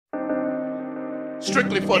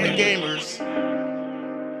Strictly for the gamers.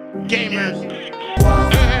 Gamers.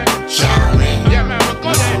 Yeah, man, we're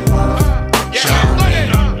good at. Yeah, we're good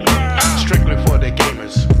at. Strictly for the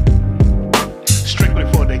gamers. Strictly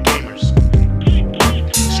for the gamers.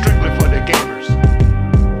 Strictly for the gamers.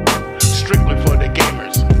 Strictly for the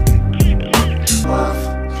gamers.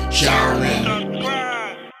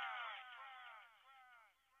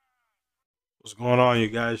 What's going on, you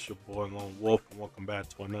guys? Your boy Lone Wolf, and welcome back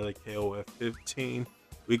to another KOFXV.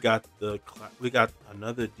 We got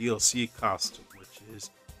another DLC costume, which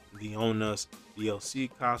is Leona's DLC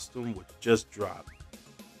costume, which just dropped.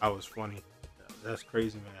 I was funny. That's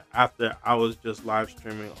crazy, man. After I was just live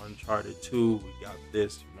streaming Uncharted 2, we got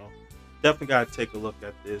this. Definitely gotta take a look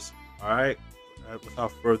at this. All right.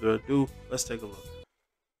 Without further ado, let's take a look.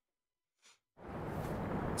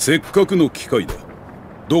 せっかくの機会だ。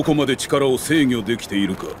どこまで力を制御できてい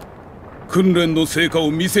るか。訓練の成果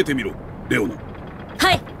を見せてみろ、レオナ。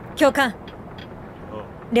はい、教官。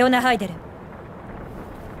レオナ・ハイデル。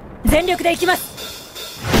全力で行きま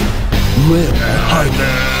す。レオナ・ハイデル。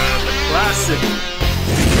クラシック。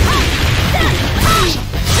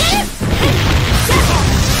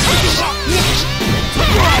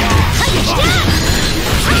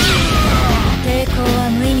抵抗は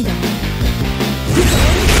無意味だ。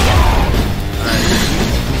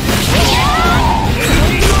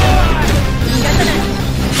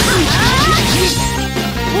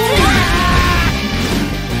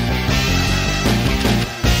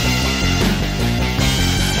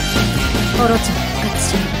オロチが復活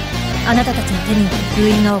し、あなたたちの手によって封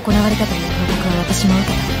印が行われたという報告は私も受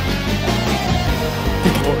けた。だ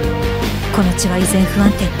けどこの血は依然不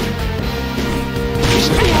安定だ。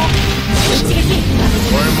一撃。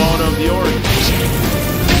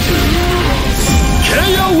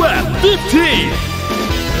KOFXV!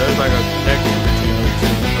 There's like a connection between them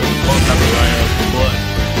two. Both have the right blood.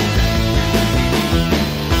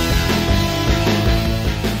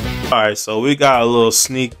 Alright, so we got a little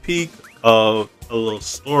sneak peek of a little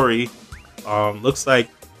story. Looks like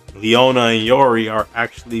Leona and Yori are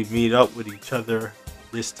actually meet up with each other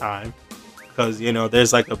this time. Because,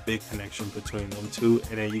 there's like a big connection between them two.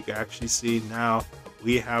 And then you can actually see now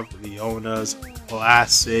we have Leona's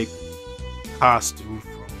classic costume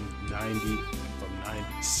from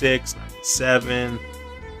 96, 97.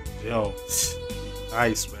 Yo,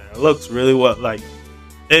 nice, man. It looks really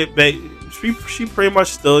she pretty much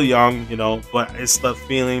still young, but it's the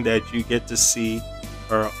feeling that you get to see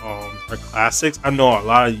her classics. I know a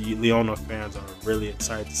lot of Leona fans are really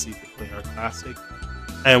excited to see her play her classic.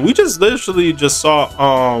 And we just literally just saw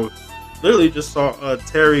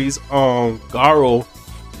Terry's Garo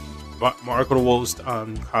Marketable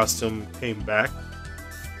costume came back,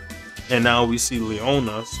 and now we see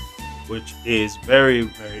Leona's, which is very,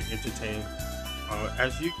 very entertaining.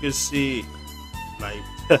 As you can see, like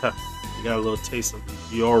you got a little taste of the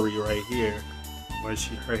Yori right here when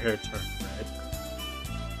her hair turned red.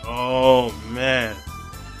 Oh man,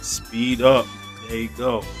 speed up! There you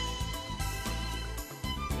go.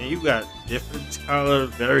 And you got different color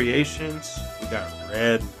variations. We got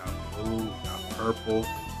red, we got blue, we got purple.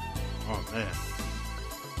 Oh man.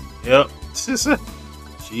 Yep. She's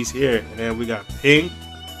here. And then we got pink.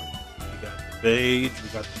 We got the beige. We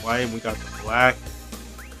got the white. And we got the black.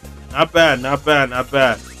 Not bad. Not bad. Not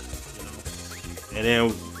bad. And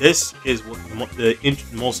then this is what the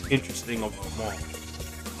most interesting of them all.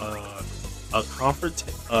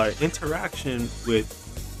 Interaction with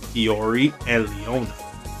Yori and Leona.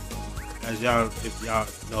 As y'all, if y'all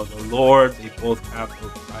know the lore, they both have the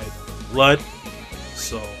right blood.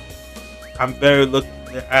 So I'm very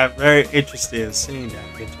interested in seeing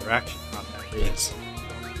that interaction, how that is,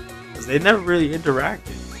 because they never really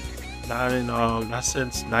interacted, not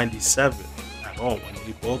since '97 at all, when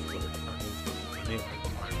they both were turned into an.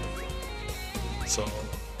 So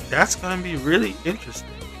that's gonna be really interesting.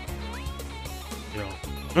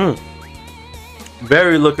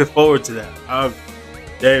 Very looking forward to that. I'm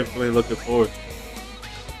definitely looking forward to it.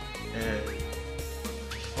 And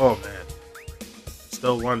oh man.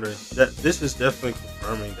 Still wondering that this is definitely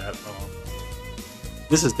confirming that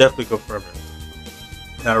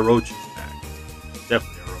that Orochi's back.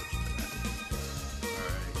 Definitely Orochi's back.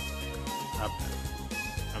 Alright.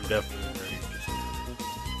 I'm definitely very interested.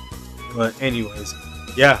 But anyways,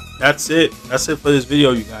 yeah, that's it. That's it for this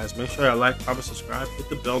video, you guys. Make sure you like, comment, subscribe, hit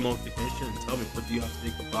the bell notification, and tell me what do y'all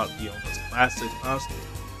think about Leona's classic costume.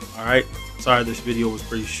 Alright. Sorry this video was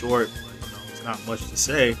pretty short, but it's not much to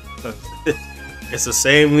say because it's the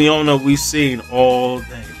same Leona we've seen all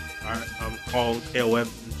day. Alright, all KOF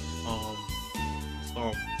installments,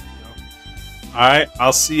 Alright,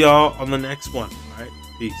 I'll see y'all on the next one. Alright.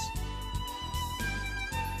 Peace.